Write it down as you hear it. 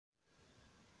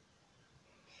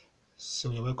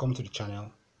So you're welcome to the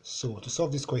channel. So to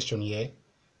solve this question here,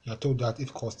 you are told that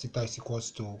if cos theta is equals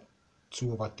to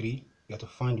 2/3, you have to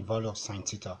find the value of sine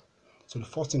theta. So the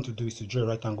first thing to do is to draw a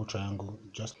right angle triangle.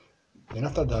 Then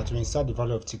after that, we insert the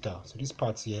value of theta. So this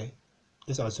part here,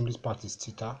 let's assume this part is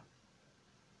theta.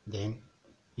 Then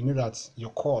you know that your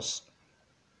cos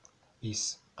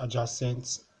is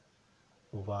adjacent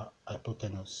over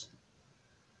hypothenuse.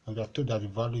 And we are told that the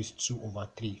value is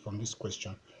 2/3 from this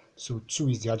question. So 2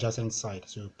 is the adjacent side,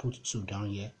 so we put 2 down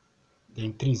here.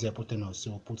 Then 3 is the hypotenuse,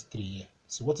 so we'll put 3 here.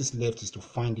 So what is left is to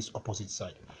find this opposite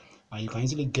side. And you can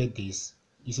easily get this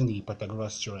using the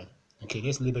Pythagoras theorem. Okay,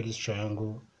 let's label this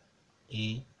triangle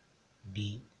A,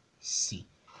 B, C.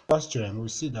 First theorem, we'll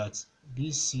see that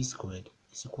BC squared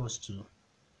is equals to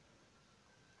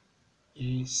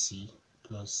AC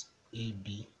plus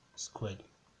AB squared.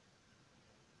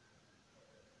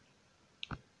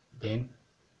 Then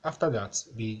after that,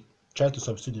 we try to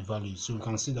substitute the values. So we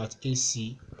can see that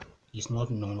AC is not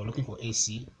known. We're looking for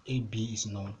AC, AB is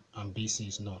known, and BC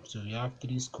is known. So we have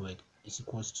 3 squared is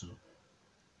equals to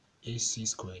AC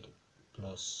squared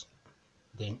plus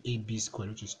then AB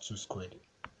squared, which is 2 squared.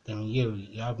 Then here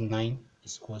we have 9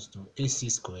 is equals to AC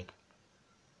squared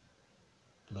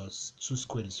plus 2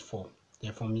 squared is 4.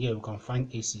 Then from here we can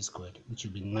find AC squared, which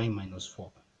will be 9 minus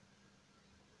 4.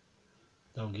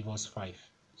 That will give us 5.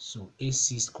 So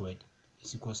AC squared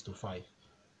is equals to 5.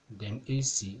 Then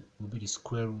AC will be the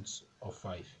square root of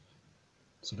 5.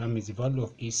 So that means the value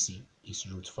of AC is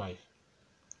root 5.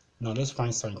 Now let's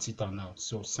find sine theta now.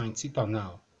 So sine theta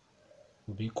now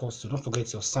will be equals to, don't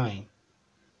forget your sine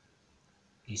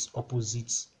is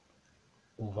opposite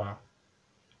over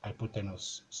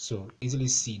hypotenuse. So easily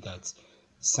see that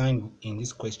sine in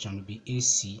this question will be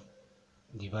AC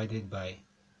divided by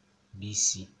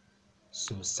BC.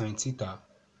 So sine theta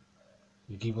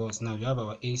will give us, now we have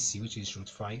our AC, which is root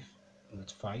 5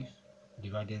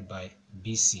 divided by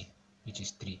BC, which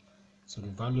is 3. So the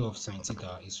value of sine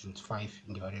theta is root 5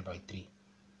 divided by 3.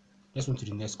 Let's move to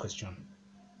the next question.